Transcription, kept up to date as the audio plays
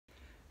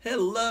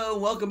Hello,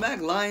 welcome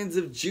back, Lions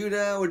of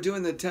Judah. We're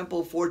doing the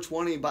Temple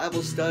 420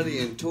 Bible study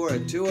and Torah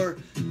tour.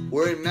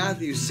 We're in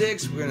Mathew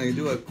 6. We're going to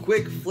do a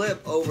quick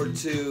flip over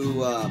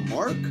to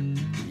Mark.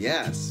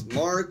 Yes,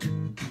 Mark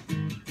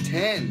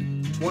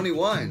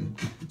 10:21.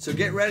 So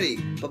get ready.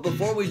 But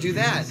before we do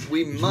that,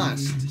 we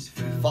must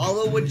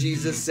follow what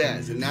Jesus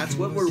says. And that's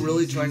what we're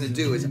really trying to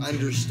do, is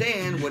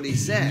understand what he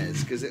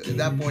says. Because at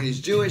that point he's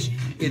Jewish,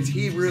 it's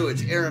Hebrew,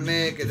 it's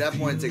Aramaic. At that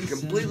point it's a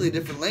completely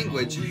different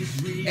language.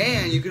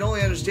 And you can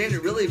only understand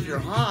it really if you're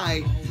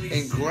high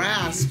and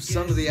grasp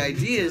some of the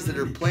ideas that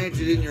are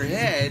planted in your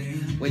head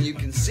when you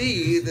can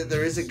see that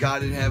there is a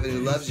God in heaven who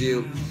loves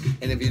you.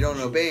 And if you don't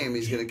obey him,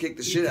 he's going to kick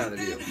the shit out of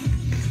you.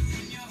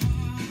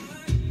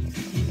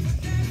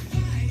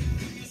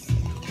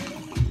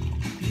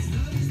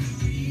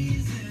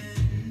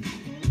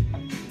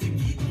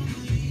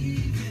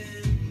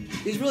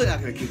 He's really not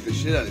going to kick the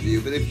shit out of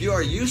you, but if you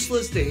are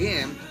useless to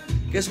him,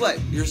 guess what?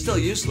 You're still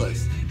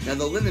useless. Now,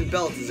 the linen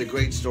belt is a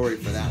great story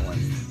for that one,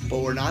 but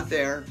we're not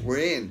there. We're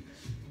in.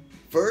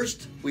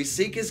 First, we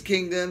seek his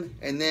kingdom,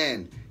 and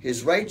then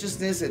his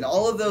righteousness, and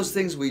all of those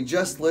things we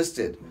just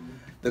listed.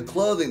 The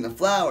clothing, the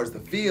flowers, the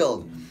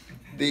field,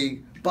 the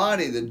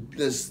body, the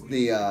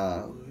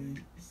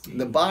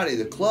body,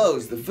 the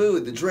clothes, the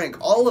food, the drink,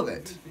 all of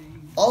it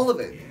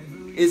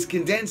is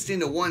condensed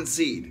into one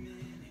seed.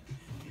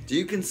 Do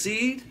you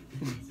concede?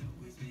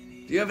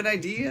 Do you have an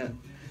idea?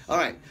 All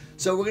right,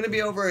 so we're going to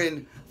be over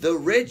in the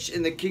rich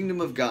in the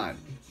kingdom of God.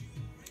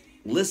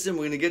 Listen,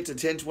 we're going to get to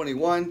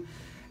 10:21.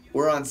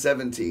 We're on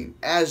 17.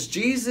 As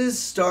Jesus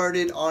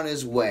started on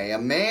his way, a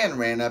man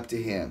ran up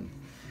to him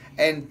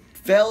and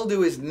fell to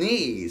his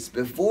knees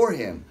before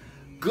him.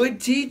 "Good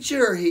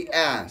teacher," he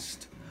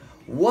asked,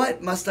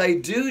 "what must I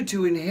do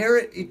to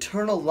inherit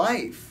eternal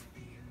life?"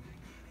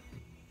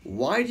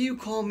 "Why do you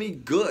call me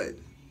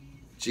good?"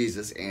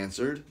 Jesus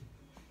answered.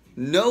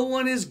 "No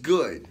one is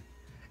good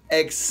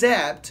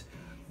except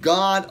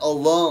God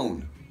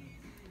alone.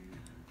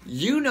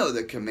 You know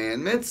the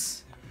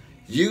commandments.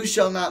 You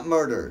shall not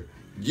murder.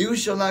 You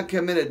shall not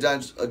commit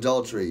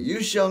adultery.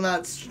 You shall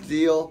not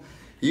steal.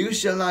 You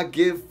shall not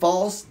give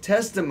false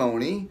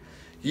testimony.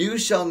 You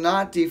shall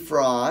not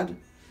defraud.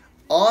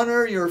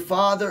 Honor your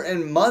father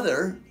and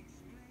mother."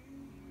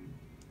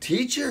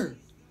 "Teacher,"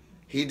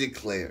 he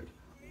declared,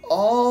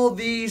 "all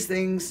these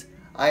things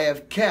I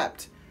have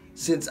kept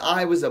since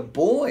I was a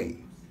boy."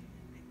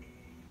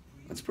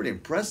 That's pretty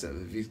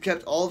impressive. If he's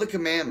kept all the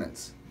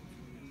commandments.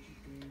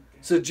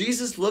 So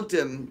Jesus looked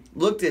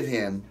at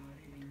him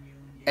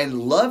and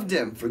loved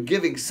him for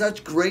giving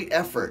such great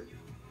effort.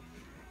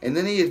 And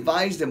then he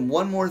advised him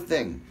one more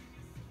thing.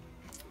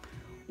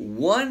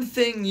 "One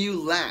thing you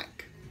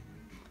lack,"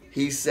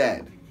 he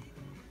said.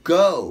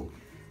 "Go,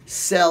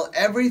 sell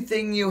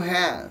everything you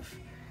have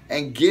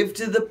and give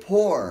to the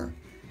poor,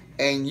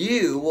 and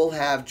you will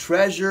have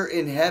treasure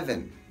in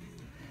heaven.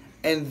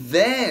 And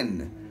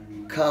then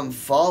come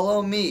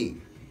follow me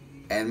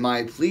and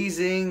my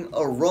pleasing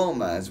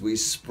aroma as we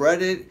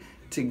spread it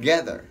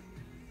together."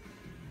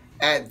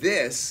 At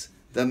this,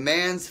 the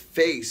man's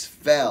face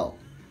fell.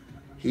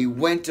 He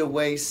went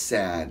away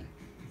sad.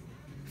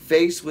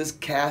 Face was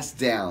cast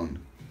down,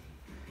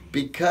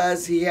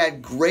 because he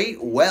had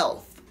great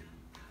wealth.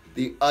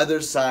 The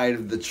other side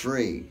of the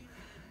tree.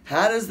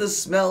 What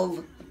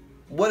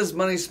does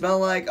money smell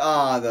like?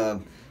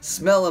 The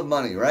smell of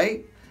money,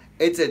 right?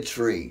 It's a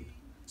tree.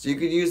 So you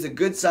can use the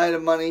good side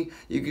of money,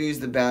 you can use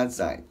the bad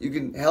side. You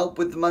can help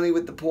with the money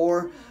with the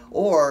poor,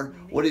 or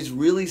what he's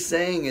really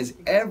saying is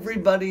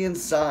everybody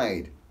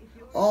inside,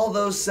 all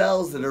those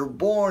cells that are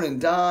born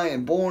and die,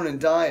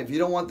 if you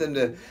don't want them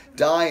to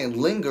die and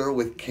linger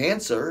with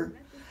cancer,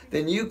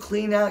 then you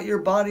clean out your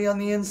body on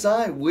the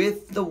inside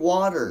with the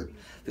water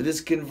that is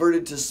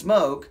converted to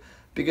smoke,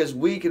 because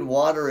we can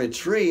water a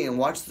tree and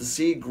watch the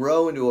seed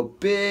grow into a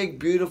big,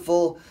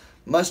 beautiful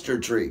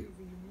mustard tree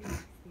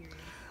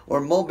or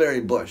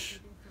mulberry bush.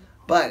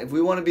 But if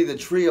we want to be the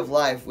tree of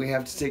life, we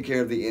have to take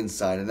care of the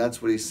inside, and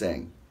that's what he's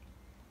saying.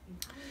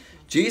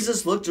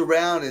 Jesus looked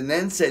around and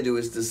then said to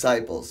his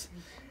disciples,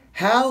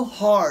 "How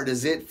hard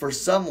is it for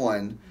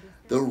someone,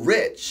 the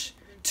rich,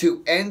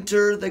 to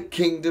enter the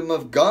kingdom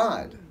of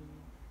God?"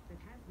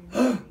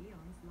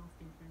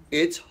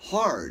 It's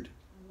hard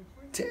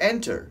to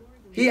enter.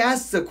 He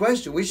asks the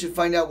question. We should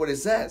find out what it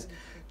says.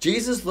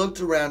 Jesus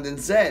looked around and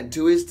said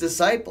to his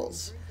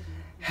disciples,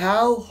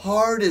 "How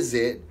hard is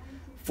it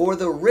for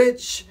the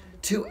rich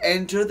to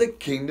enter the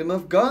kingdom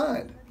of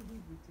God?"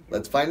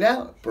 Let's find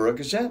out. Baruch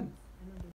Hashem.